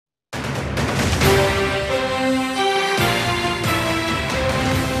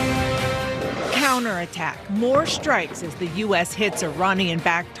attack, more strikes as the U.S. hits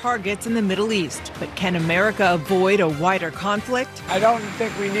Iranian-backed targets in the Middle East. But can America avoid a wider conflict? I don't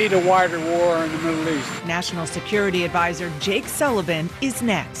think we need a wider war in the Middle East. National Security Advisor Jake Sullivan is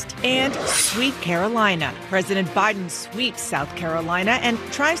next. And Sweet Carolina. President Biden sweeps South Carolina and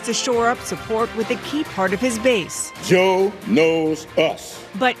tries to shore up support with a key part of his base. Joe knows us.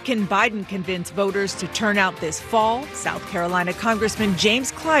 But can Biden convince voters to turn out this fall? South Carolina Congressman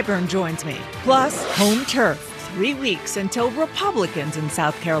James Clyburn joins me. Plus, home turf. 3 weeks until Republicans in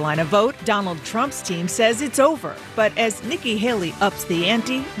South Carolina vote. Donald Trump's team says it's over. But as Nikki Haley ups the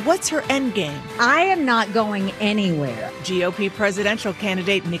ante, what's her endgame? I am not going anywhere. GOP presidential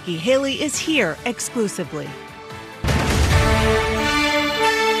candidate Nikki Haley is here exclusively.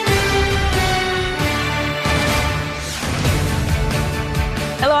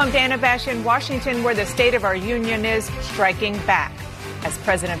 Hello, I'm Dana Bash in Washington, where the State of our Union is striking back as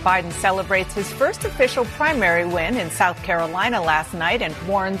President Biden celebrates his first official primary win in South Carolina last night and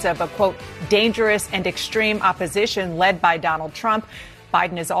warns of a, quote, dangerous and extreme opposition led by Donald Trump.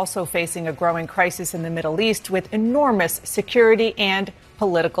 Biden is also facing a growing crisis in the Middle East with enormous security and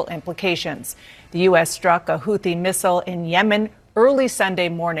political implications. The U.S. struck a Houthi missile in Yemen early Sunday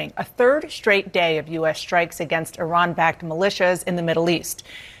morning, a third straight day of U.S. strikes against Iran-backed militias in the Middle East.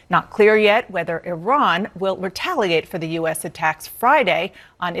 Not clear yet whether Iran will retaliate for the U.S. attacks Friday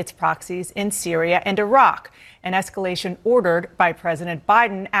on its proxies in Syria and Iraq, an escalation ordered by President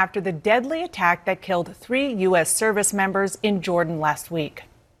Biden after the deadly attack that killed 3 U.S. service members in Jordan last week.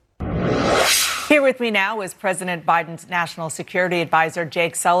 Here with me now is President Biden's National Security Advisor,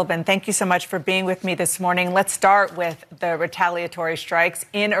 Jake Sullivan. Thank you so much for being with me this morning. Let's start with the retaliatory strikes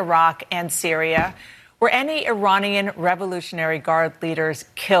in Iraq and Syria. Were any Iranian Revolutionary Guard leaders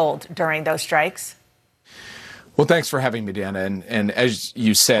killed during those strikes? Well, thanks for having me, Dana. And as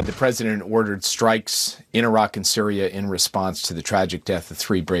you said, the president ordered strikes in Iraq and Syria in response to the tragic death of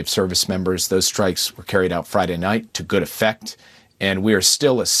 3 brave service members. Those strikes were carried out Friday night to good effect. And we are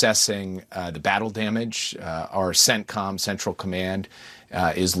still assessing the battle damage. Our CENTCOM, Central Command,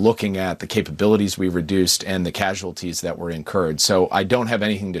 is looking at the capabilities we reduced and the casualties that were incurred. So I don't have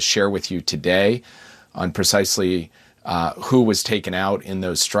anything to share with you today on precisely who was taken out in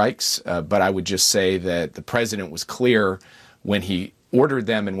those strikes. But I would just say that the president was clear when he ordered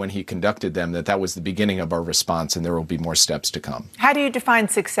them and when he conducted them that that was the beginning of our response, and there will be more steps to come. How do you define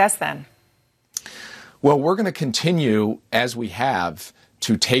success then? Well, we're going to continue, as we have,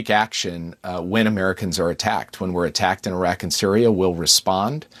 to take action when Americans are attacked. When we're attacked in Iraq and Syria, we'll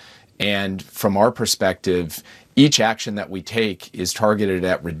respond. And from our perspective, each action that we take is targeted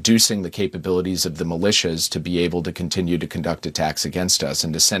at reducing the capabilities of the militias to be able to continue to conduct attacks against us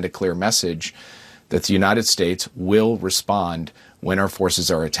and to send a clear message that the United States will respond when our forces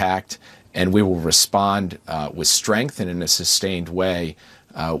are attacked, and we will respond with strength and in a sustained way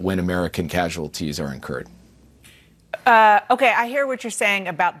when American casualties are incurred. Okay, I hear what you're saying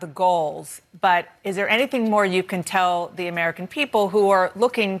about the goals, but is there anything more you can tell the American people who are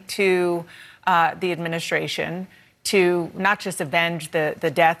looking to the administration to not just avenge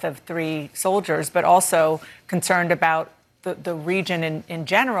the death of 3 soldiers, but also concerned about the region in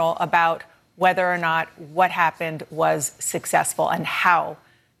general, about whether or not what happened was successful and how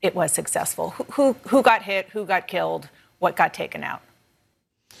it was successful? Who got hit, who got killed, what got taken out?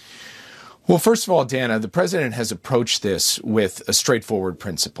 Well, first of all, Dana, the president has approached this with a straightforward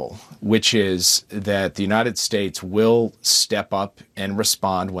principle, which is that the United States will step up and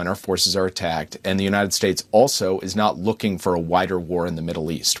respond when our forces are attacked. And the United States also is not looking for a wider war in the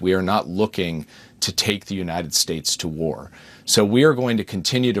Middle East. We are not looking to take the United States to war. So we are going to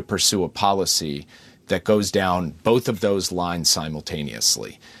continue to pursue a policy that goes down both of those lines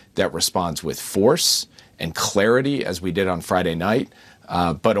simultaneously, that responds with force and clarity, as we did on Friday night,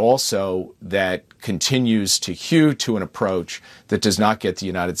 but also that continues to hew to an approach that does not get the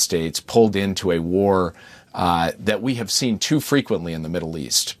United States pulled into a war that we have seen too frequently in the Middle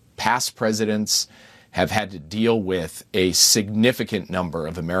East. Past presidents have had to deal with a significant number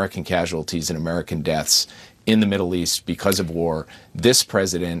of American casualties and American deaths in the Middle East because of war. This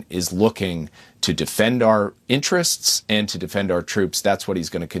president is looking to defend our interests and to defend our troops. That's what he's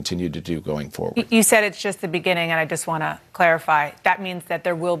going to continue to do going forward. You said it's just the beginning, and I just want to clarify. That means that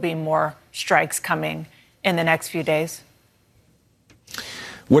there will be more strikes coming in the next few days?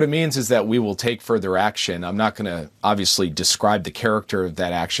 What it means is that we will take further action. I'm not going to obviously describe the character of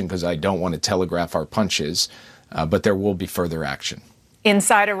that action because I don't want to telegraph our punches, but there will be further action.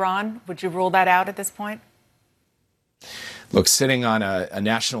 Inside Iran, would you rule that out at this point? Look, sitting on a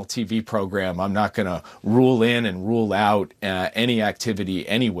national TV program, I'm not going to rule in and rule out any activity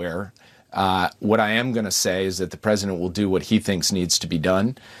anywhere. What I am going to say is that the president will do what he thinks needs to be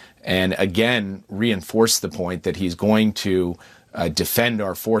done, and again reinforce the point that he's going to defend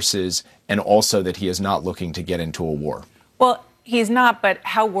our forces, and also that he is not looking to get into a war. Well, he's not, but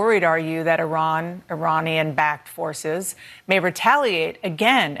how worried are you that Iranian-backed forces may retaliate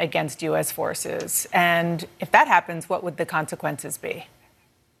again against U.S. forces? And if that happens, what would the consequences be?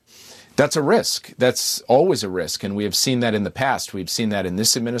 That's a risk. That's always a risk. And we have seen that in the past. We've seen that in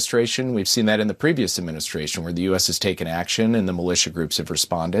this administration. We've seen that in the previous administration, where the U.S. has taken action and the militia groups have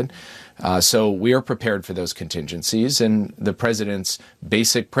responded. So we are prepared for those contingencies. And the president's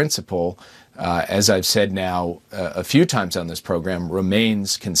basic principle, as I've said now a few times on this program,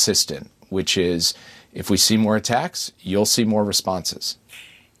 remains consistent, which is if we see more attacks, you'll see more responses.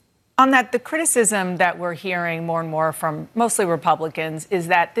 On that, the criticism that we're hearing more and more from mostly Republicans is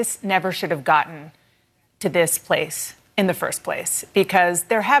that this never should have gotten to this place in the first place, because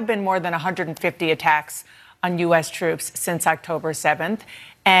there have been more than 150 attacks on U.S. troops since October 7th.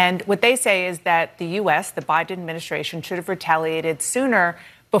 And what they say is that the U.S., the Biden administration, should have retaliated sooner,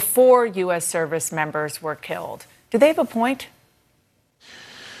 before U.S. service members were killed. Do they have a point?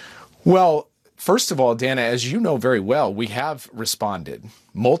 Well, first of all, Dana, as you know very well, we have responded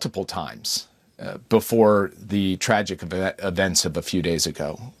multiple times before the tragic events of a few days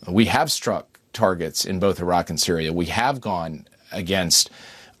ago. We have struck targets in both Iraq and Syria. We have gone against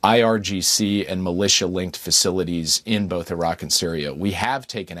IRGC and militia-linked facilities in both Iraq and Syria. We have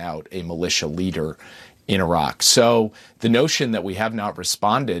taken out a militia leader in Iraq. So the notion that we have not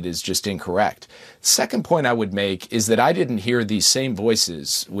responded is just incorrect. Second point I would make is that I didn't hear these same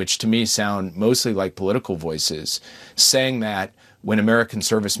voices, which to me sound mostly like political voices, saying that when American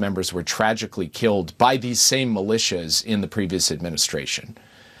service members were tragically killed by these same militias in the previous administration.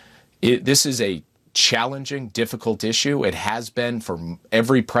 This is a challenging, difficult issue. It has been for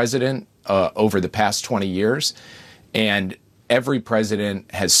every president over the past 20 years. And every president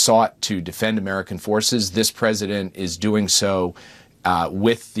has sought to defend American forces. This president is doing so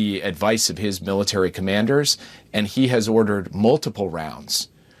with the advice of his military commanders, and he has ordered multiple rounds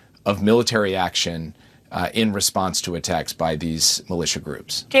of military action in response to attacks by these militia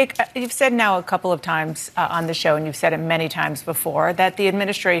groups. Jake, you've said now a couple of times on the show, and you've said it many times before, that the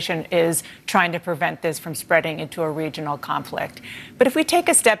administration is trying to prevent this from spreading into a regional conflict. But if we take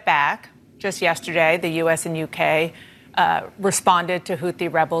a step back, just yesterday, the U.S. and U.K. Responded to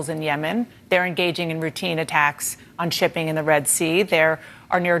Houthi rebels in Yemen. They're engaging in routine attacks on shipping in the Red Sea. There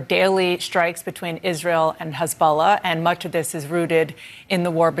are near daily strikes between Israel and Hezbollah, and much of this is rooted in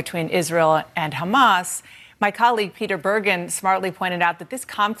the war between Israel and Hamas. My colleague Peter Bergen smartly pointed out that this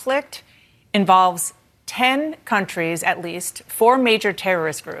conflict involves 10 countries, at least 4 major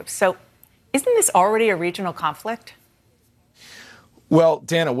terrorist groups. So isn't this already a regional conflict? Well,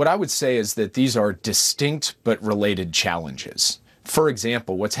 Dana, what I would say is that these are distinct but related challenges. For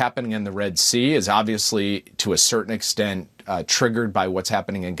example, what's happening in the Red Sea is obviously to a certain extent triggered by what's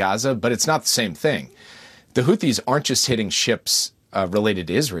happening in Gaza, but it's not the same thing. The Houthis aren't just hitting ships related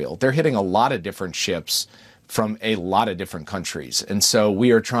to Israel. They're hitting a lot of different ships from a lot of different countries. And so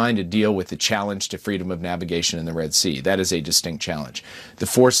we are trying to deal with the challenge to freedom of navigation in the Red Sea. That is a distinct challenge. The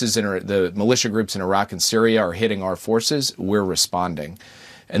forces in the militia groups in Iraq and Syria are hitting our forces. We're responding.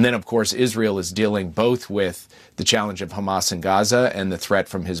 And then, of course, Israel is dealing both with the challenge of Hamas in Gaza and the threat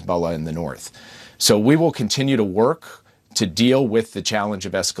from Hezbollah in the north. So we will continue to work to deal with the challenge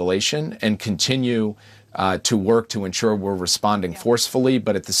of escalation and continue to work to ensure we're responding forcefully,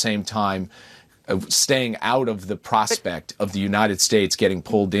 but at the same time, staying out of the prospect of the United States getting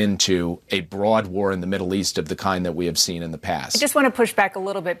pulled into a broad war in the Middle East of the kind that we have seen in the past. I just want to push back a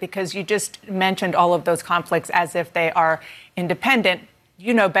little bit, because you just mentioned all of those conflicts as if they are independent.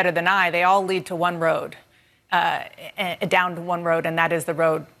 You know better than I, they all lead to one road, down to one road, and that is the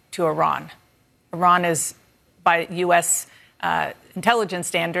road to Iran. Iran is, by U.S. Intelligence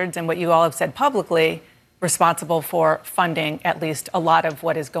standards and what you all have said publicly, responsible for funding at least a lot of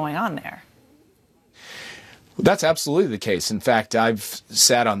what is going on there. That's absolutely the case. In fact, I've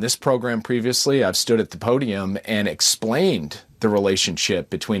sat on this program previously. I've stood at the podium and explained the relationship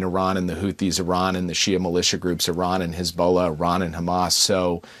between Iran and the Houthis, Iran and the Shia militia groups, Iran and Hezbollah, Iran and Hamas.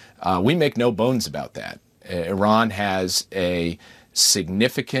 So we make no bones about that. Iran has a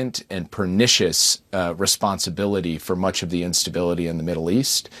significant and pernicious responsibility for much of the instability in the Middle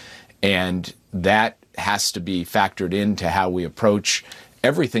East. And that has to be factored into how we approach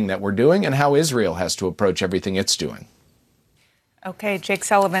everything that we're doing and how Israel has to approach everything it's doing. Okay, Jake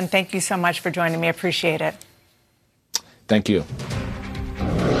Sullivan, thank you so much for joining me. I appreciate it. Thank you.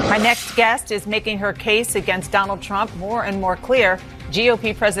 My next guest is making her case against Donald Trump more and more clear.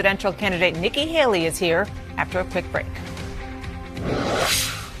 GOP presidential candidate Nikki Haley is here after a quick break.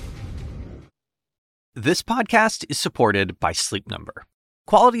 This podcast is supported by Sleep Number.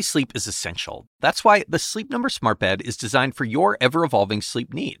 Quality sleep is essential. That's why the Sleep Number Smart Bed is designed for your ever-evolving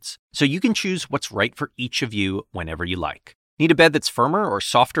sleep needs, so you can choose what's right for each of you whenever you like. Need a bed that's firmer or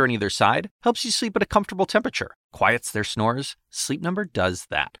softer on either side? Helps you sleep at a comfortable temperature. Quiets their snores? Sleep Number does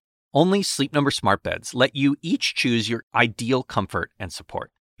that. Only Sleep Number Smart Beds let you each choose your ideal comfort and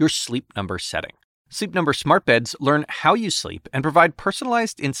support, your Sleep Number setting. Sleep Number Smart Beds learn how you sleep and provide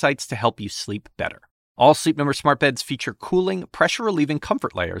personalized insights to help you sleep better. All Sleep Number Smart Beds feature cooling, pressure-relieving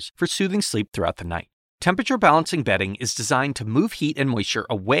comfort layers for soothing sleep throughout the night. Temperature-balancing bedding is designed to move heat and moisture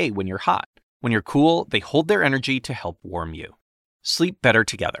away when you're hot. When you're cool, they hold their energy to help warm you. Sleep better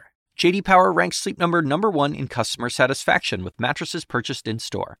together. J.D. Power ranks Sleep Number #1 in customer satisfaction with mattresses purchased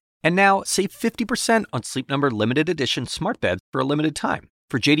in-store. And now, save 50% on Sleep Number limited edition smart beds for a limited time.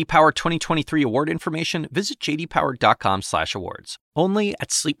 For J.D. Power 2023 award information, visit jdpower.com/awards. Only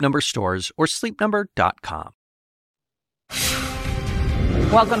at Sleep Number stores or sleepnumber.com.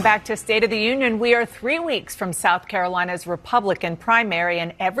 Welcome back to State of the Union. We are 3 weeks from South Carolina's Republican primary,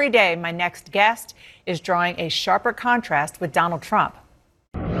 and every day my next guest is drawing a sharper contrast with Donald Trump.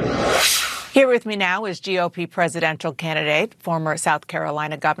 Here with me now is GOP presidential candidate, former South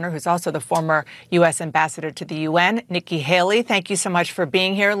Carolina governor, who's also the former U.S. ambassador to the UN, Nikki Haley. Thank you so much for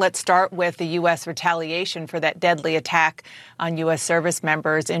being here. Let's start with the U.S. retaliation for that deadly attack on U.S. service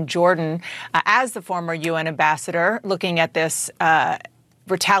members in Jordan. As the former UN ambassador, looking at this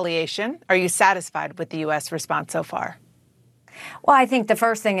retaliation, are you satisfied with the U.S. response so far? Well, I think the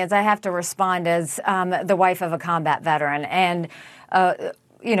first thing is I have to respond as the wife of a combat veteran and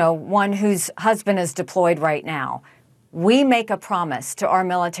one whose husband is deployed right now. We make a promise to our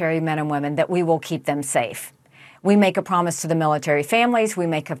military men and women that we will keep them safe. We make a promise to the military families. We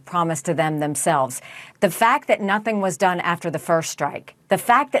make a promise to them themselves. The fact that nothing was done after the first strike, the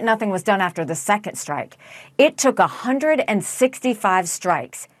fact that nothing was done after the second strike, it took 165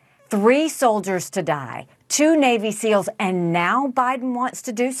 strikes, 3 soldiers to die, 2 Navy SEALs, and now Biden wants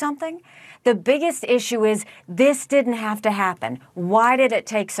to do something? The biggest issue is this didn't have to happen. Why did it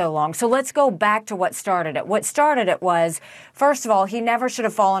take so long? So let's go back to what started it. What started it was, first of all, he never should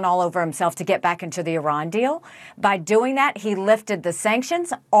have fallen all over himself to get back into the Iran deal. By doing that, he lifted the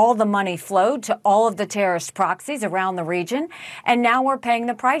sanctions. All the money flowed to all of the terrorist proxies around the region. And now we're paying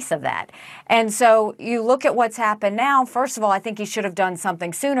the price of that. And so you look at what's happened now. First of all, I think he should have done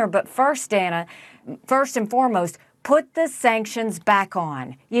something sooner. But first, Dana, first and foremost, put the sanctions back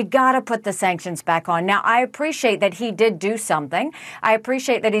on. You got to put the sanctions back on. Now, I appreciate that he did do something. I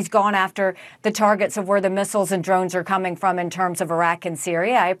appreciate that he's gone after the targets of where the missiles and drones are coming from in terms of Iraq and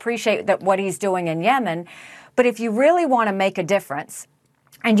Syria. I appreciate that what he's doing in Yemen. But if you really want to make a difference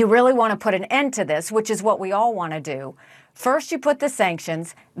and you really want to put an end to this, which is what we all want to do, first you put the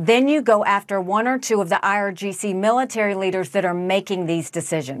sanctions, then you go after 1 or 2 of the IRGC military leaders that are making these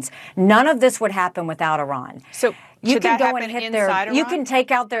decisions. None of this would happen without Iran. So you can go and hit their, you can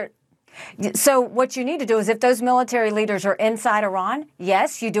take out their. So what you need to do is if those military leaders are inside Iran,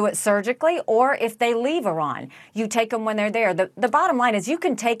 yes, you do it surgically, or if they leave Iran, you take them when they're there. The bottom line is you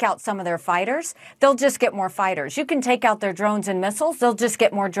can take out some of their fighters, they'll just get more fighters. You can take out their drones and missiles, they'll just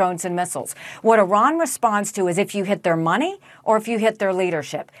get more drones and missiles. What Iran responds to is if you hit their money or if you hit their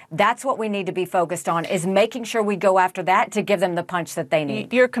leadership. That's what we need to be focused on, is making sure we go after that to give them the punch that they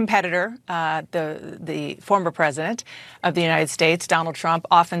need. Your competitor, the former president of the United States, Donald Trump,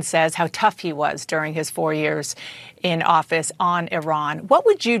 often says how tough he was during his 4 years in office on Iran. What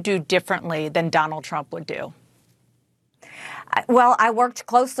would you do differently than Donald Trump would do? Well, I worked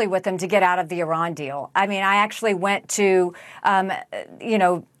closely with him to get out of the Iran deal. I mean, I actually went to,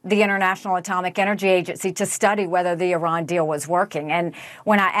 the International Atomic Energy Agency to study whether the Iran deal was working. And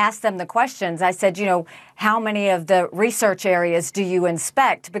when I asked them the questions, I said, how many of the research areas do you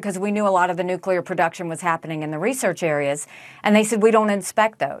inspect? Because we knew a lot of the nuclear production was happening in the research areas. And they said, we don't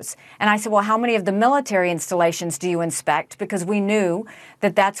inspect those. And I said, well, how many of the military installations do you inspect? Because we knew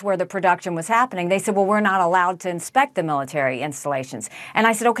that that's where the production was happening. They said, well, we're not allowed to inspect the military installations. And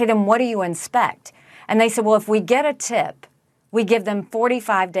I said, okay, then what do you inspect? And they said, well, if we get a tip, we give them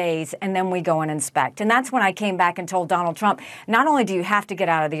 45 days and then we go and inspect. And that's when I came back and told Donald Trump, not only do you have to get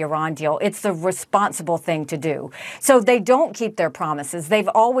out of the Iran deal, it's the responsible thing to do. So they don't keep their promises. They've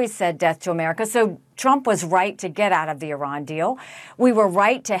always said death to America. So Trump was right to get out of the Iran deal. We were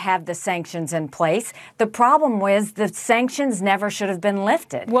right to have the sanctions in place. The problem was the sanctions never should have been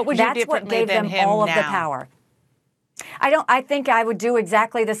lifted. What would you That's what differently gave than them him all now? of the power. I think I would do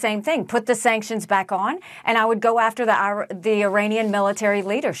exactly the same thing. Put the sanctions back on, and I would go after the Iranian military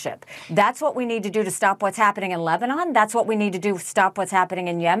leadership. That's what we need to do to stop what's happening in Lebanon. That's what we need to do to stop what's happening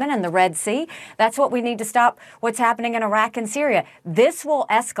in Yemen and the Red Sea. That's what we need to stop what's happening in Iraq and Syria. This will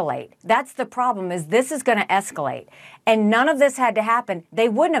escalate. That's the problem, is this is going to escalate. And none of this had to happen. They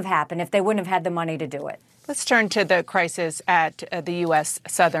wouldn't have happened if they wouldn't have had the money to do it. Let's turn to the crisis at the U.S.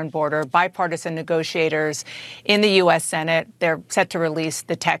 southern border. Bipartisan negotiators in the U.S. Senate, they're set to release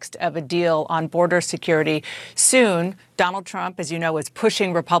the text of a deal on border security soon. Donald Trump, as you know, is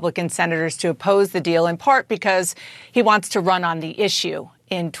pushing Republican senators to oppose the deal, in part because he wants to run on the issue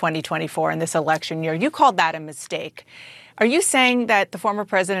in 2024 in this election year. You called that a mistake. Are you saying that the former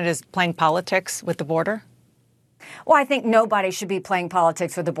president is playing politics with the border? Well, I think nobody should be playing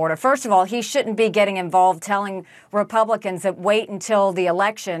politics with the border. First of all, he shouldn't be getting involved telling Republicans that wait until the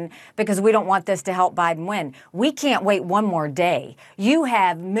election because we don't want this to help Biden win. We can't wait one more day. You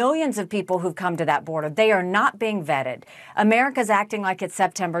have millions of people who've come to that border. They are not being vetted. America's acting like it's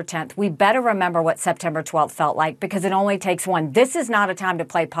September 10th. We better remember what September 12th felt like, because it only takes one. This is not a time to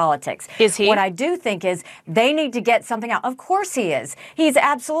play politics. Is he? What I do think is they need to get something out. Of course he is. He's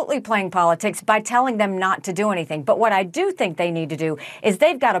absolutely playing politics by telling them not to do anything. But what I do think they need to do is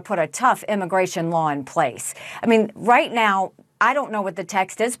they've got to put a tough immigration law in place. I mean, right now, I don't know what the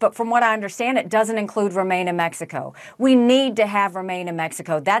text is, but from what I understand, it doesn't include remain in Mexico. We need to have remain in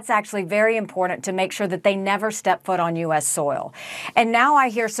Mexico. That's actually very important to make sure that they never step foot on U.S. soil. And now I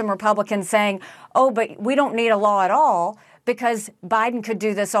hear some Republicans saying, oh, but we don't need a law at all because Biden could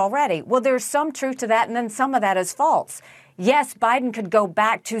do this already. Well, there's some truth to that, and then some of that is false. Yes, Biden could go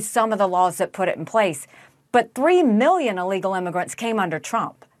back to some of the laws that put it in place, but 3 million illegal immigrants came under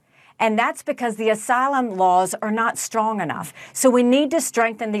Trump. And that's because the asylum laws are not strong enough. So we need to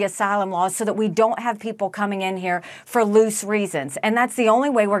strengthen the asylum laws so that we don't have people coming in here for loose reasons. And that's the only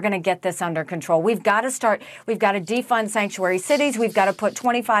way we're going to get this under control. We've got to defund sanctuary cities. We've got to put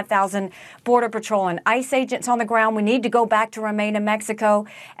 25,000 Border Patrol and ICE agents on the ground. We need to go back to remain in Mexico.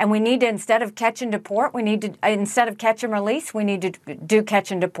 And we need to, instead of catch and deport, instead of catch and release, we need to do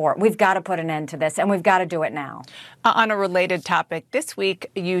catch and deport. We've got to put an end to this, and we've got to do it now. On a related topic, this week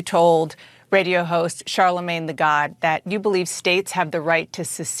you told radio host Charlemagne the God that you believe states have the right to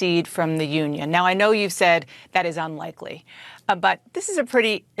secede from the union. Now, I know you've said that is unlikely, but this is a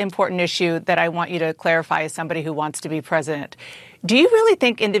pretty important issue that I want you to clarify as somebody who wants to be president. Do you really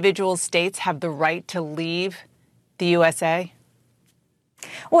think individual states have the right to leave the USA?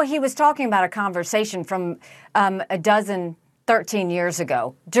 Well, he was talking about a conversation from 13 years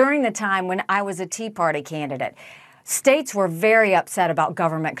ago, during the time when I was a Tea Party candidate. States were very upset about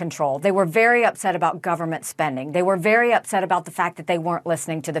government control. They were very upset about government spending. They were very upset about the fact that they weren't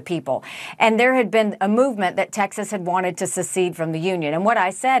listening to the people. And there had been a movement that Texas had wanted to secede from the union. And what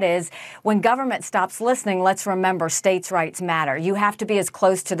I said is, when government stops listening, let's remember states' rights matter. You have to be as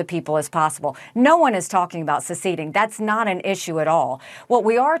close to the people as possible. No one is talking about seceding. That's not an issue at all. What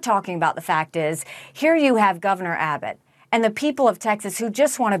we are talking about, the fact is, here you have Governor Abbott and the people of Texas who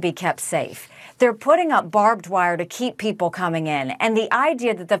just want to be kept safe. They're putting up barbed wire to keep people coming in. And the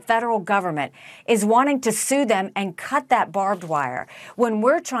idea that the federal government is wanting to sue them and cut that barbed wire when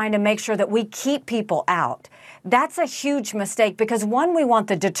we're trying to make sure that we keep people out, that's a huge mistake, because one, we want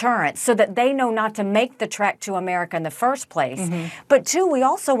the deterrent so that they know not to make the trek to America in the first place. Mm-hmm. But two, we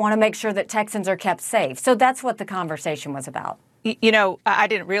also want to make sure that Texans are kept safe. So that's what the conversation was about. You know, I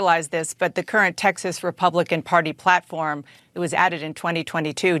didn't realize this, but the current Texas Republican Party platform that was added in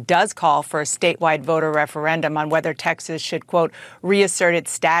 2022 does call for a statewide voter referendum on whether Texas should, quote, reassert its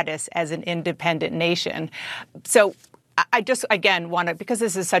status as an independent nation. So I just, again, want to, because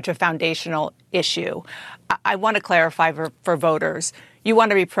this is such a foundational issue, I want to clarify for voters. You want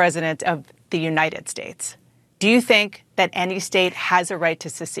to be president of the United States. Do you think that any state has a right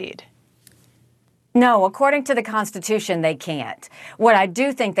to secede? No, according to the Constitution, they can't. What I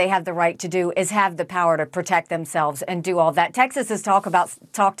do think they have the right to do is have the power to protect themselves and do all that. Texas has talked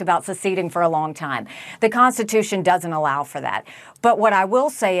about seceding for a long time. The Constitution doesn't allow for that. But what I will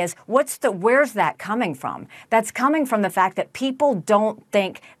say is, where's that coming from? That's coming from the fact that people don't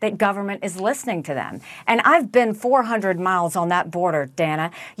think that government is listening to them. And I've been 400 miles on that border,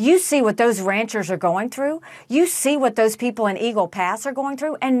 Dana. You see what those ranchers are going through. You see what those people in Eagle Pass are going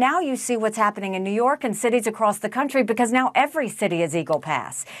through. And now you see what's happening in New York and cities across the country, because now every city is Eagle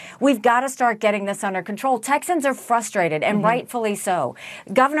Pass. We've got to start getting this under control. Texans are frustrated, and rightfully so.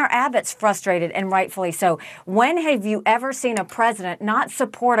 Governor Abbott's frustrated, and rightfully so. When have you ever seen a president not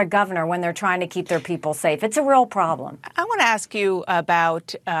support a governor when they're trying to keep their people safe? It's a real problem. I want to ask you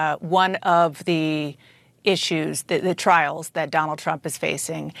about one of the issues, the trials that Donald Trump is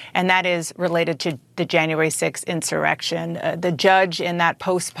facing, and that is related to the January 6th insurrection. The judge in that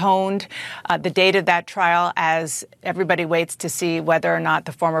postponed the date of that trial as everybody waits to see whether or not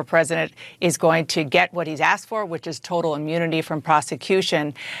the former president is going to get what he's asked for, which is total immunity from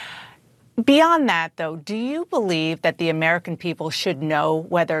prosecution. Beyond that, though, do you believe that the American people should know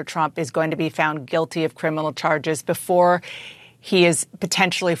whether Trump is going to be found guilty of criminal charges before he is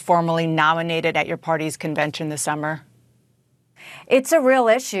potentially formally nominated at your party's convention this summer? It's a real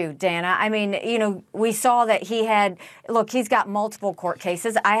issue, Dana. I mean, we saw that he's got multiple court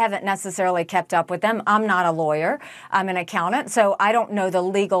cases. I haven't necessarily kept up with them. I'm not a lawyer. I'm an accountant, so I don't know the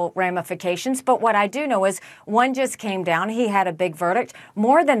legal ramifications. But what I do know is one just came down. He had a big verdict.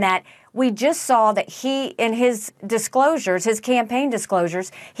 More than that, we just saw that he, in his disclosures, his campaign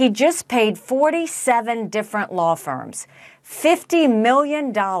disclosures, he just paid 47 different law firms $50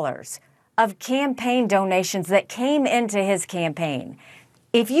 million of campaign donations that came into his campaign.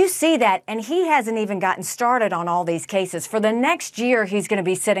 If you see that, and he hasn't even gotten started on all these cases, for the next year he's going to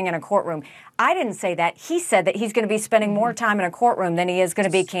be sitting in a courtroom. I didn't say that. He said that he's going to be spending more time in a courtroom than he is going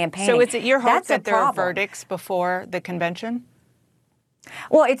to be campaigning. So is it your hope that there are problem. verdicts before the convention?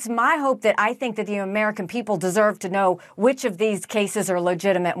 Well, it's my hope that I think that the American people deserve to know which of these cases are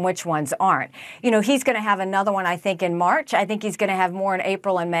legitimate and which ones aren't. He's going to have another one, I think, in March. I think he's going to have more in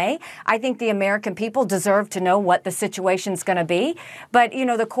April and May. I think the American people deserve to know what the situation's going to be. But,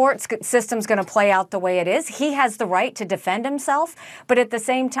 the court system's going to play out the way it is. He has the right to defend himself. But at the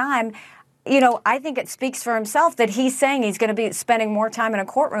same time, I think it speaks for himself that he's saying he's going to be spending more time in a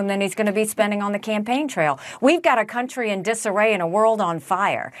courtroom than he's going to be spending on the campaign trail. We've got a country in disarray and a world on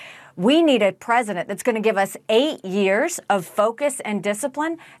fire. We need a president that's going to give us 8 years of focus and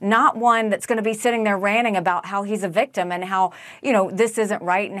discipline, not one that's going to be sitting there ranting about how he's a victim and how, this isn't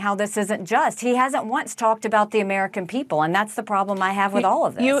right and how this isn't just. He hasn't once talked about the American people, and that's the problem I have with all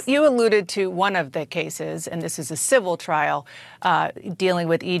of this. You alluded to one of the cases, and this is a civil trial dealing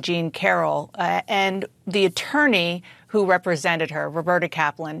with E. Jean Carroll, and the attorney who represented her, Roberta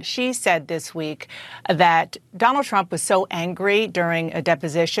Kaplan, she said this week that Donald Trump was so angry during a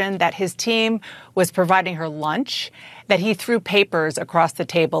deposition that his team was providing her lunch, that he threw papers across the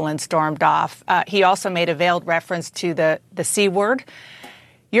table and stormed off. He also made a veiled reference to the C word.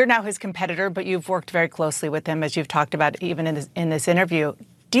 You're now his competitor, but you've worked very closely with him, as you've talked about even in this interview.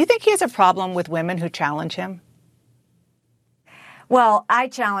 Do you think he has a problem with women who challenge him? Well, I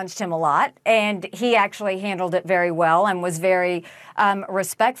challenged him a lot, and he actually handled it very well and was very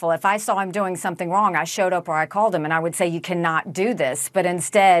respectful. If I saw him doing something wrong, I showed up or I called him, and I would say, you cannot do this, but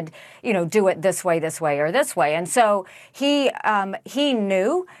instead, do it this way, or this way. And so he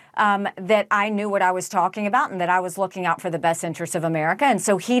knew that I knew what I was talking about and that I was looking out for the best interests of America. And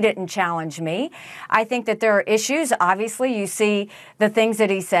so he didn't challenge me. I think that there are issues. Obviously, you see the things that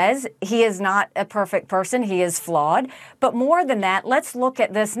he says. He is not a perfect person. He is flawed. But more than that, let's look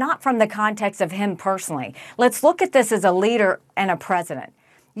at this not from the context of him personally. Let's look at this as a leader and a president.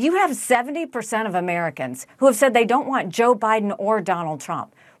 You have 70% of Americans who have said they don't want Joe Biden or Donald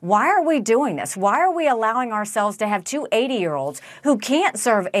Trump. Why are we doing this? Why are we allowing ourselves to have two 80-year-olds who can't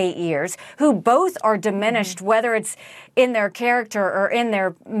serve 8 years, who both are diminished, whether it's in their character or in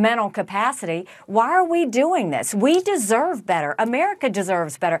their mental capacity? Why are we doing this? We deserve better. America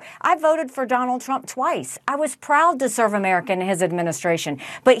deserves better. I voted for Donald Trump twice. I was proud to serve America in his administration,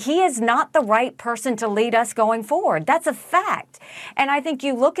 but he is not the right person to lead us going forward. That's a fact. And I think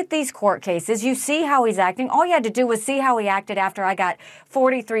you look at these court cases, you see how he's acting. All you had to do was see how he acted after I got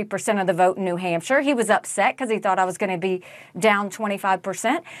 43% of the vote in New Hampshire. He was upset because he thought I was going to be down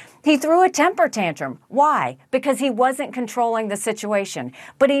 25%. He threw a temper tantrum. Why? Because he wasn't controlling the situation.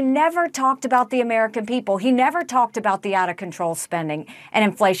 But he never talked about the American people. He never talked about the out-of-control spending and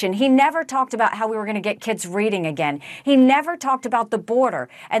inflation. He never talked about how we were going to get kids reading again. He never talked about the border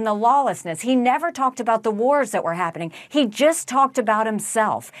and the lawlessness. He never talked about the wars that were happening. He just talked about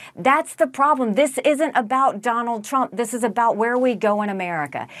himself. That's the problem. This isn't about Donald Trump. This is about where we go in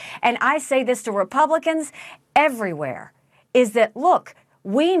America. And I say this to Republicans everywhere, is that, look,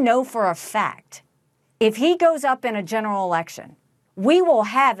 we know for a fact if he goes up in a general election, we will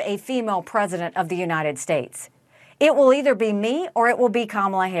have a female president of the United States. It will either be me or it will be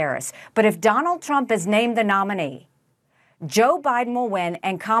Kamala Harris. But if Donald Trump is named the nominee, Joe Biden will win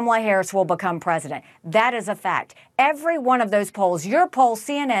and Kamala Harris will become president. That is a fact. Every one of those polls, your poll,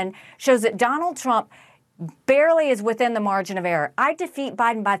 CNN, shows that Donald Trump barely is within the margin of error. I defeat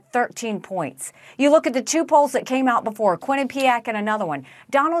Biden by 13 points. You look at the two polls that came out before, Quinnipiac and another one.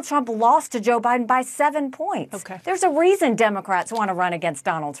 Donald Trump lost to Joe Biden by 7 points. Okay. There's a reason Democrats want to run against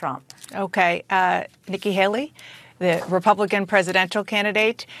Donald Trump. Okay. Nikki Haley, the Republican presidential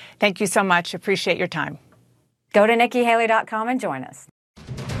candidate, thank you so much. Appreciate your time. Go to NikkiHaley.com and join us.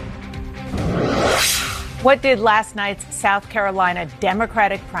 What did last night's South Carolina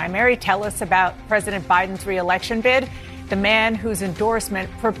Democratic primary tell us about President Biden's reelection bid? The man whose endorsement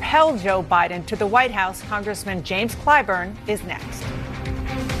propelled Joe Biden to the White House, Congressman James Clyburn, is next.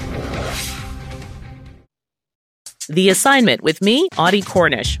 The Assignment with me, Audie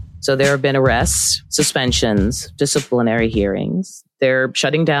Cornish. So there have been arrests, suspensions, disciplinary hearings. They're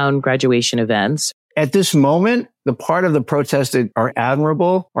shutting down graduation events. At this moment, the part of the protests that are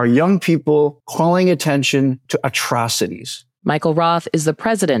admirable are young people calling attention to atrocities. Michael Roth is the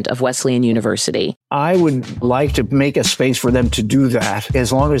president of Wesleyan University. I would like to make a space for them to do that,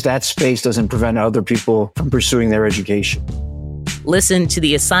 as long as that space doesn't prevent other people from pursuing their education. Listen to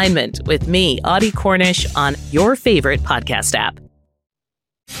The Assignment with me, Audie Cornish, on your favorite podcast app.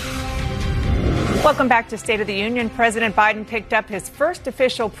 Welcome back to State of the Union. President Biden picked up his first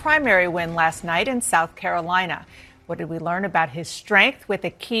official primary win last night in South Carolina. What did we learn about his strength with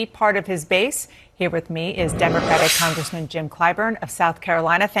a key part of his base? Here with me is Democratic Congressman Jim Clyburn of South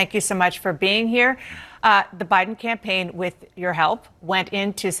Carolina. Thank you so much for being here. The Biden campaign, with your help, went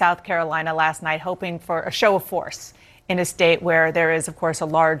into South Carolina last night hoping for a show of force in a state where there is, of course, a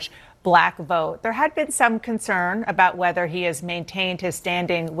large black vote. There had been some concern about whether he has maintained his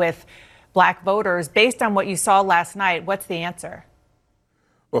standing with black voters. Based on what you saw last night, what's the answer?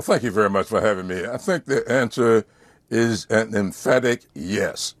 Well, thank you very much for having me. I think the answer is an emphatic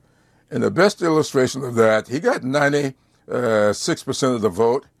yes. And the best illustration of that, he got 96% of the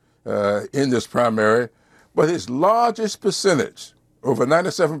vote in this primary, but his largest percentage, over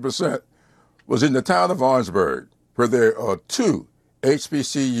 97%, was in the town of Orangeburg, where there are 2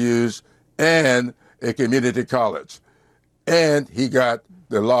 HBCUs and a community college. And he got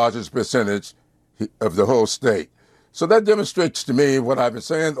the largest percentage of the whole state. So that demonstrates to me what I've been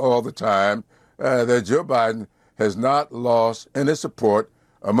saying all the time, that Joe Biden has not lost any support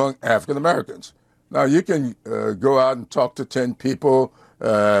among African Americans. Now, you can go out and talk to 10 people,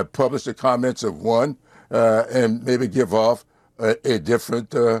 publish the comments of one, and maybe give off a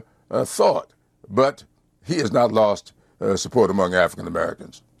different thought. But he has not lost support among African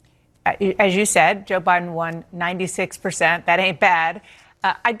Americans. As you said, Joe Biden won 96%. That ain't bad.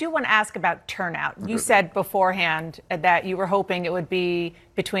 I do want to ask about turnout. You said beforehand that you were hoping it would be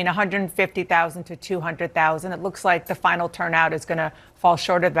between 150,000 to 200,000. It looks like the final turnout is going to fall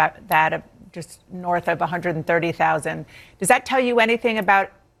short of that, just north of 130,000. Does that tell you anything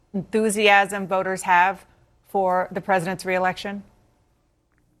about enthusiasm voters have for the president's reelection?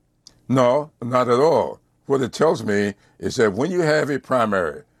 No, not at all. What it tells me is that when you have a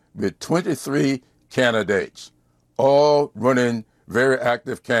primary with 23 candidates, all running very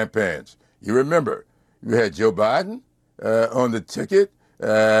active campaigns. You remember, we had Joe Biden on the ticket.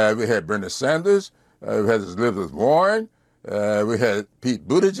 We had Bernie Sanders. We had Elizabeth Warren. We had Pete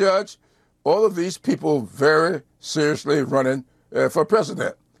Buttigieg. All of these people very seriously running for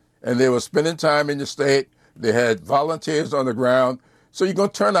president. And they were spending time in the state. They had volunteers on the ground. So you're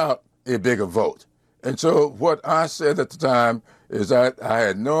going to turn out a bigger vote. And so what I said at the time is that I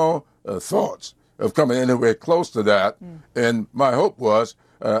had no thoughts of coming anywhere close to that. And my hope was,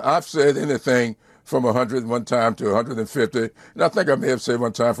 I've said anything from 100 one time to 150. And I think I may have said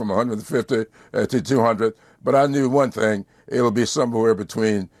one time from 150 to 200. But I knew one thing, it'll be somewhere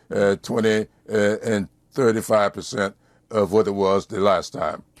between 20 and 35% of what it was the last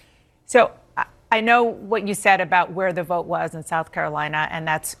time. So I know what you said about where the vote was in South Carolina, and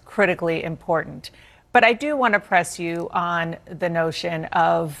that's critically important. But I do want to press you on the notion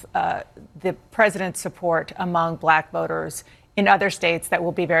of the president's support among black voters in other states that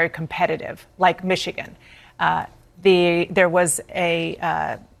will be very competitive, like Michigan. There was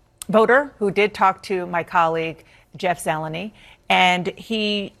a voter who did talk to my colleague, Jeff Zeleny, and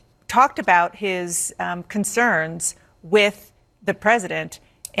he talked about his concerns with the president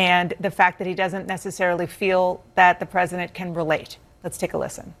and the fact that he doesn't necessarily feel that the president can relate. Let's take a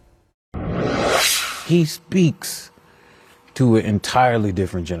listen. He speaks to an entirely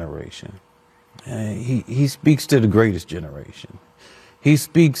different generation. He speaks to the greatest generation. He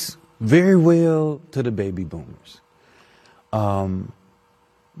speaks very well to the baby boomers.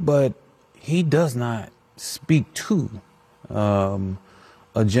 But he does not speak to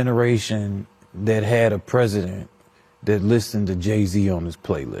a generation that had a president that listened to Jay-Z on his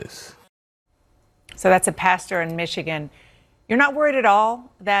playlist. So that's a pastor in Michigan. You're not worried at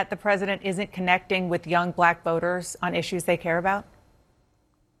all that the president isn't connecting with young black voters on issues they care about?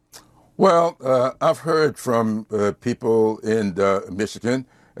 Well, I've heard from people in Michigan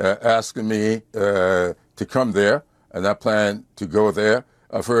asking me to come there, and I plan to go there.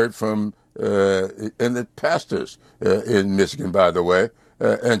 I've heard from and the pastors in Michigan, by the way,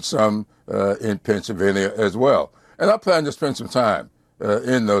 and some in Pennsylvania as well. And I plan to spend some time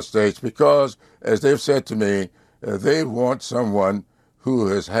in those states because, as they've said to me, they want someone who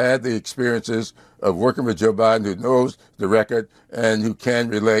has had the experiences of working with Joe Biden, who knows the record, and who can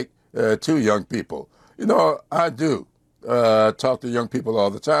relate to young people. You know, I do talk to young people all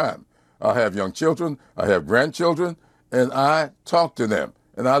the time. I have young children, I have grandchildren, and I talk to them,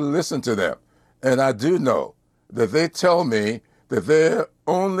 and I listen to them. And I do know that they tell me that their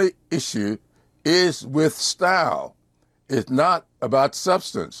only issue is with style. It's not about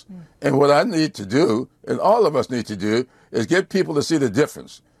substance. And what I need to do, and all of us need to do, is get people to see the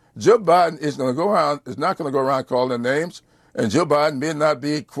difference. Joe Biden is not going to go around calling names, and Joe Biden may not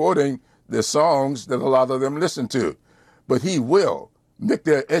be quoting the songs that a lot of them listen to, but he will make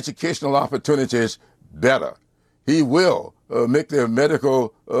their educational opportunities better. He will make their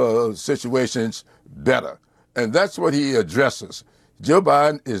medical situations better. And that's what he addresses. Joe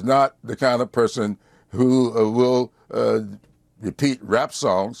Biden is not the kind of person who will repeat rap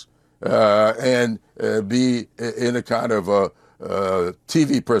songs and be in a kind of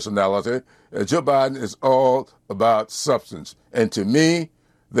TV personality. Joe Biden is all about substance. And to me,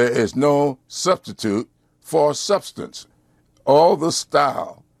 there is no substitute for substance. All the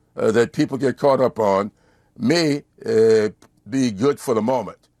style that people get caught up on may be good for the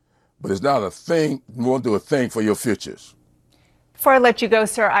moment, but it's not a thing, won't do a thing for your futures. Before I let you go,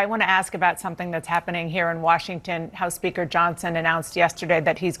 sir, I want to ask about something that's happening here in Washington. House Speaker Johnson announced yesterday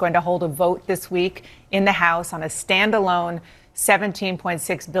that he's going to hold a vote this week in the House on a standalone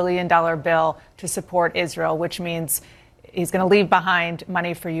 $17.6 billion bill to support Israel, which means he's going to leave behind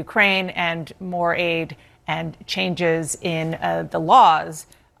money for Ukraine and more aid and changes in the laws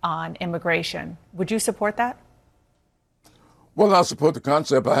on immigration. Would you support that? Well, I support the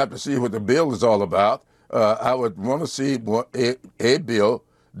concept. I have to see what the bill is all about. I would want to see a bill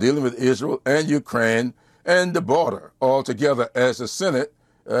dealing with Israel and Ukraine and the border all together, as the Senate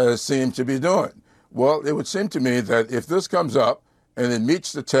seems to be doing. Well, it would seem to me that if this comes up and it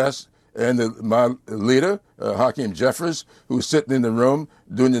meets the test, and my leader, Hakeem Jeffries, who's sitting in the room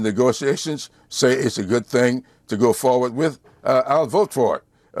doing the negotiations, say it's a good thing to go forward with, I'll vote for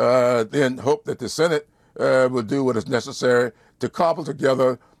it. Then hope that the Senate will do what is necessary to cobble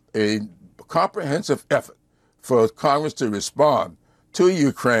together a comprehensive effort for Congress to respond to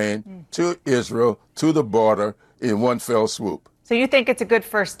Ukraine, to Israel, to the border in one fell swoop. So you think it's a good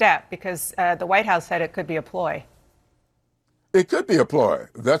first step because the White House said it could be a ploy? It could be a ploy.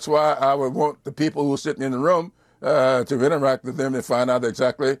 That's why I would want the people who are sitting in the room to interact with them and find out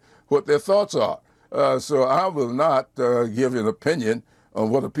exactly what their thoughts are. So I will not give an opinion on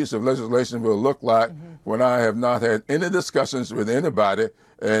what a piece of legislation will look like when I have not had any discussions with anybody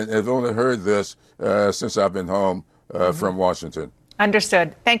and have only heard this since I've been home from Washington.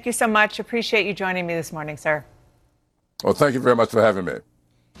 Understood. Thank you so much. Appreciate you joining me this morning, sir. Well, thank you very much for having me.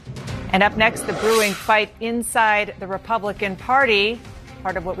 And up next, the brewing fight inside the Republican Party.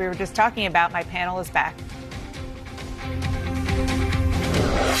 Part of what we were just talking about. My panel is back.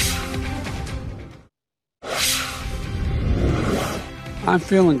 I'm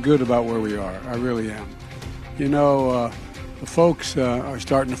feeling good about where we are. I really am. You know, the folks are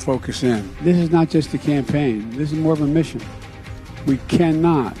starting to focus in. This is not just a campaign. This is more of a mission. We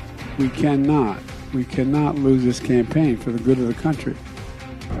cannot lose this campaign for the good of the country.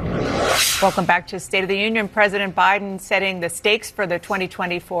 Welcome back to State of the Union. President Biden setting the stakes for the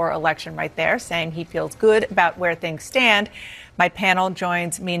 2024 election right there, saying he feels good about where things stand. My panel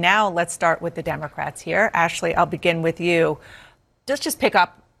joins me now. Let's start with the Democrats here. Ashley, I'll begin with you. Let's just pick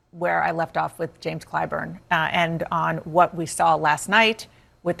up where I left off with James Clyburn and on what we saw last night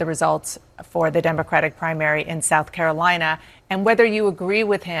with the results for the Democratic primary in South Carolina, and whether you agree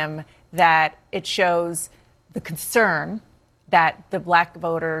with him that it shows the concern that the black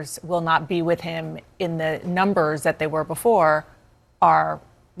voters will not be with him in the numbers that they were before are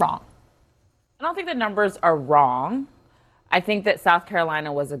wrong. I don't think the numbers are wrong. I think that South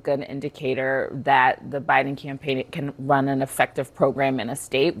Carolina was a good indicator that the Biden campaign can run an effective program in a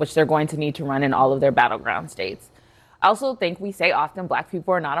state, which they're going to need to run in all of their battleground states. I also think we say often black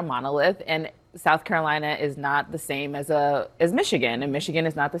people are not a monolith, and South Carolina is not the same as Michigan, and Michigan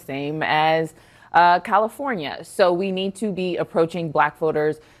is not the same as California. So we need to be approaching black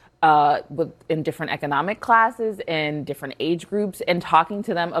voters in different economic classes, in different age groups, and talking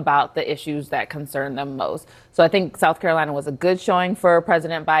to them about the issues that concern them most. So I think South Carolina was a good showing for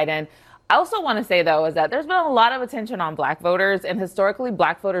President Biden. I also want to say, though, is that there's been a lot of attention on black voters, and historically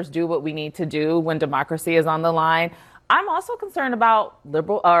black voters do what we need to do when democracy is on the line. I'm also concerned about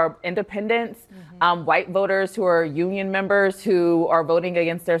liberal or independents, white voters who are union members who are voting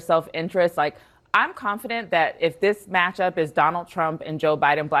against their self-interest. Like, I'm confident that if this matchup is Donald Trump and Joe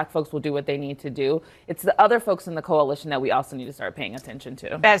Biden, black folks will do what they need to do. It's the other folks in the coalition that we also need to start paying attention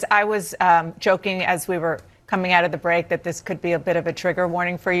to. As I was joking as we were coming out of the break that this could be a bit of a trigger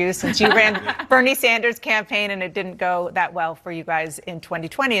warning for you since you ran Bernie Sanders' campaign and it didn't go that well for you guys in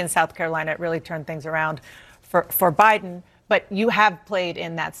 2020 in South Carolina. It really turned things around for Biden. But you have played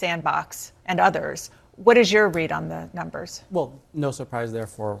in that sandbox and others. What is your read on the numbers? Well, no surprise,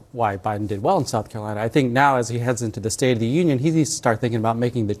 therefore, why Biden did well in South Carolina. I think now as he heads into the State of the Union, he needs to start thinking about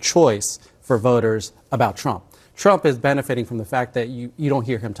making the choice for voters about Trump. Trump is benefiting from the fact that you don't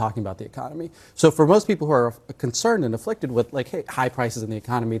hear him talking about the economy. So for most people who are concerned and afflicted with, like, hey, high prices in the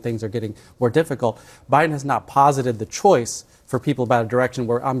economy, things are getting more difficult, Biden has not posited the choice for people about a direction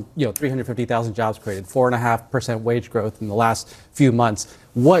where 350,000 jobs created, 4.5% wage growth in the last few months.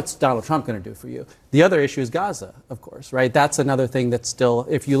 What's Donald Trump going to do for you? The other issue is Gaza, of course, right? That's another thing that's still,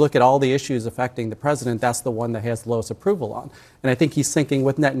 if you look at all the issues affecting the president, that's the one that he has the lowest approval on. And I think he's syncing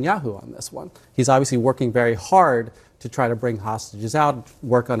with Netanyahu on this one. He's obviously working very hard to try to bring hostages out,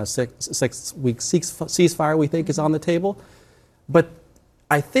 work on a six-week ceasefire we think is on the table. But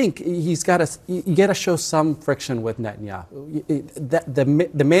I think you got to show some friction with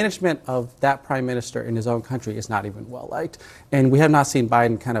Netanyahu. The management of that prime minister in his own country is not even well liked, and we have not seen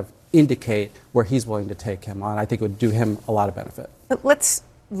Biden kind of indicate where he's willing to take him on. I think it would do him a lot of benefit. But let's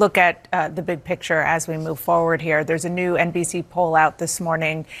look at the big picture as we move forward here. There's a new NBC poll out this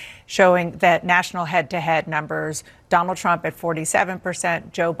morning showing that national head-to-head numbers, Donald Trump at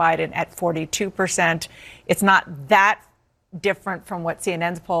 47%, Joe Biden at 42%. It's not that different from what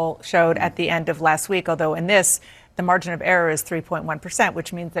CNN's poll showed at the end of last week, although in this, the margin of error is 3.1%,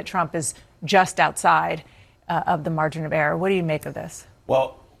 which means that Trump is just outside of the margin of error. What do you make of this?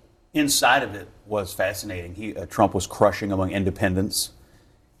 Well, inside of it was fascinating. Trump was crushing among independents.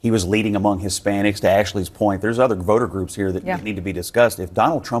 He was leading among Hispanics. To Ashley's point, there's other voter groups here that need to be discussed. If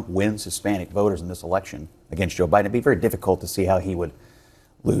Donald Trump wins Hispanic voters in this election against Joe Biden, it'd be very difficult to see how he would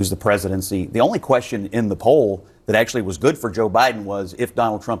lose the presidency. The only question in the poll that actually was good for Joe Biden was if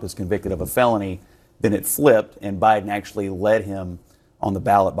Donald Trump is convicted of a felony, then it flipped and Biden actually led him on the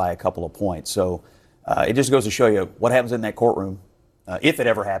ballot by a couple of points. So it just goes to show you what happens in that courtroom, if it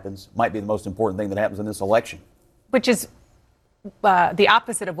ever happens, might be the most important thing that happens in this election. Which is The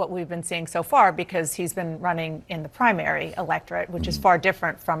opposite of what we've been seeing so far, because he's been running in the primary electorate, which is far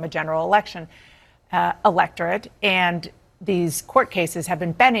different from a general election electorate. And these court cases have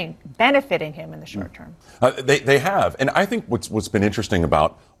been benefiting him in the short term. They have. And I think what's been interesting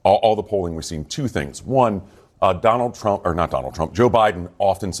about all the polling we've seen, two things. One, Joe Biden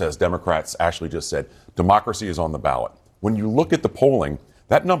often says, Democrats, Ashley just said, democracy is on the ballot. When you look at the polling,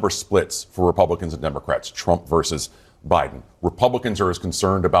 that number splits for Republicans and Democrats, Trump versus Biden. Republicans are as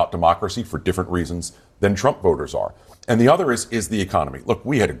concerned about democracy for different reasons than Trump voters are. And the other is the economy. Look,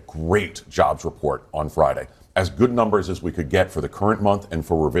 we had a great jobs report on Friday, as good numbers as we could get for the current month and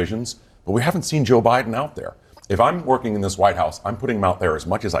for revisions, but we haven't seen Joe Biden out there. If I'm working in this White House, I'm putting him out there as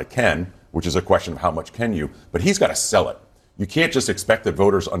much as I can, which is a question of how much can you, but he's got to sell it. You can't just expect that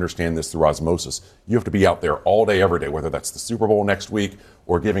voters understand this through osmosis. You have to be out there all day, every day, whether that's the Super Bowl next week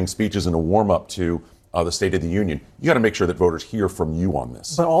or giving speeches in a warm-up to the State of the Union. You got to make sure that voters hear from you on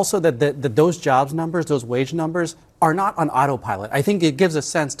this. But also that those jobs numbers, those wage numbers, are not on autopilot. I think it gives a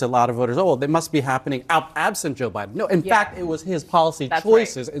sense to a lot of voters, oh, well, they must be happening absent Joe Biden. No, in fact, it was his policy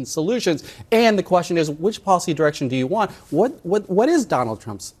choices and solutions. And the question is, which policy direction do you want? What is Donald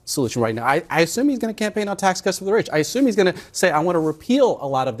Trump's solution right now? I assume he's going to campaign on tax cuts for the rich. I assume he's going to say, I want to repeal a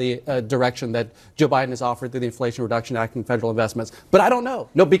lot of the direction that Joe Biden has offered through the Inflation Reduction Act and federal investments. But I don't know.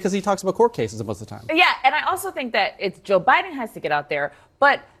 No, because he talks about court cases most of the time. Yeah, and I also think that it's Joe Biden has to get out there,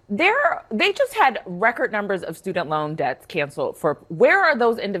 but they just had record numbers of student loan debts canceled. Where are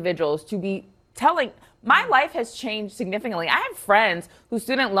those individuals to be telling? My life has changed significantly. I have friends whose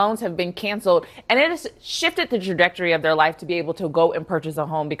student loans have been canceled, and it has shifted the trajectory of their life to be able to go and purchase a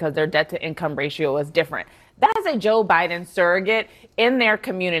home because their debt to income ratio is different. That is a Joe Biden surrogate in their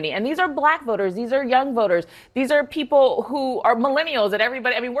community. And these are black voters. These are young voters. These are people who are millennials that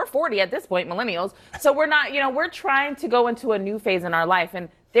everybody, I mean, we're 40 at this point, millennials. So we're not, we're trying to go into a new phase in our life. And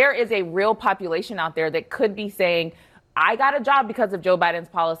there is a real population out there that could be saying, I got a job because of Joe Biden's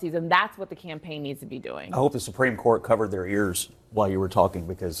policies, and that's what the campaign needs to be doing. I hope the Supreme Court covered their ears while you were talking,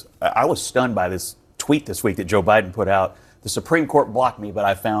 because I was stunned by this tweet this week that Joe Biden put out. The Supreme Court blocked me, but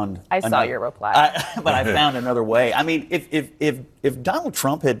I saw your reply. But I found another way. I mean, if Donald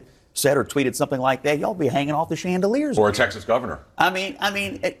Trump had said or tweeted something like that, y'all be hanging off the chandeliers. Or a Texas governor. I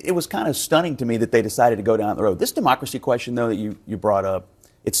mean, it was kind of stunning to me that they decided to go down the road. This democracy question, though, that you brought up,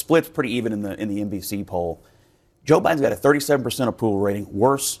 it splits pretty even in the NBC poll. Joe Biden's got a 37% approval rating,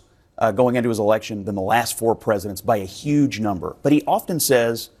 worse going into his election than the last 4 presidents by a huge number. But he often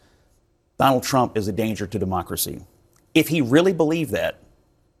says Donald Trump is a danger to democracy. If he really believed that,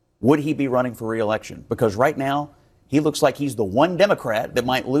 would he be running for re-election? Because right now, he looks like he's the one Democrat that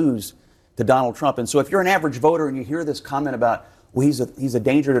might lose to Donald Trump. And so if you're an average voter and you hear this comment about, well, he's a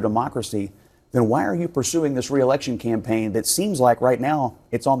danger to democracy, then why are you pursuing this re-election campaign that seems like right now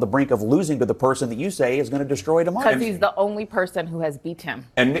it's on the brink of losing to the person that you say is going to destroy democracy? Because he's the only person who has beat him.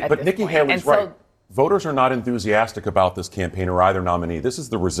 But Nikki Haley's right. Voters are not enthusiastic about this campaign or either nominee. This is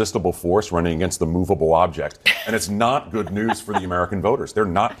the resistible force running against the movable object. And it's not good news for the American voters. They're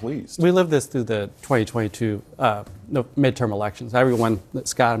not pleased. We lived this through the 2022 midterm elections. Everyone,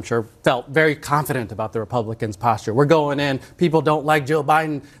 Scott, I'm sure, felt very confident about the Republicans' posture. We're going in. People don't like Joe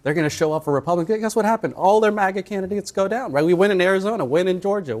Biden. They're going to show up for Republicans. Guess what happened? All their MAGA candidates go down, right? We win in Arizona, win in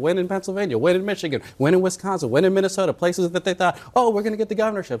Georgia, win in Pennsylvania, win in Michigan, win in Wisconsin, win in Minnesota, places that they thought, oh, we're going to get the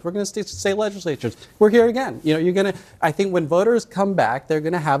governorships. We're going to state legislatures. We're here again. I think when voters come back, they're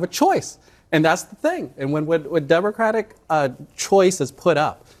going to have a choice. And that's the thing. And when Democratic choice is put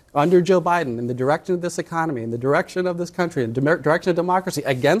up under Joe Biden in the direction of this economy, in the direction of this country, in the direction of democracy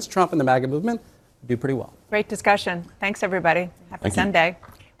against Trump and the MAGA movement, do pretty well. Great discussion. Thanks, everybody. Happy Sunday.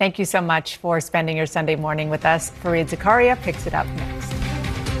 Thank you so much for spending your Sunday morning with us. Fareed Zakaria picks it up next.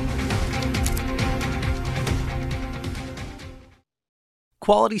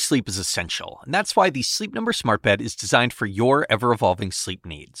 Quality sleep is essential, and that's why the Sleep Number Smart Bed is designed for your ever-evolving sleep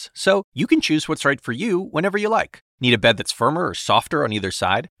needs. So you can choose what's right for you whenever you like. Need a bed that's firmer or softer on either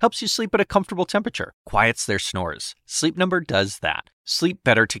side? Helps you sleep at a comfortable temperature. Quiets their snores. Sleep Number does that. Sleep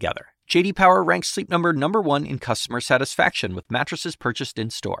better together. J.D. Power ranks Sleep Number #1 in customer satisfaction with mattresses purchased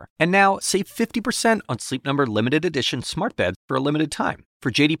in-store. And now, save 50% on Sleep Number limited edition smart beds for a limited time.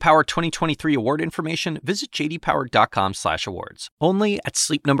 For J.D. Power 2023 award information, visit jdpower.com/awards. Only at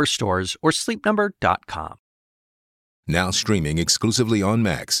Sleep Number stores or sleepnumber.com. Now streaming exclusively on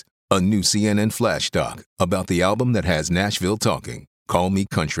Max, a new CNN flash doc about the album that has Nashville talking, Call Me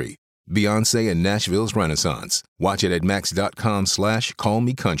Country. Beyoncé and Nashville's Renaissance. Watch it at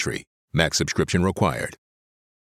max.com/callmecountry. Max subscription required.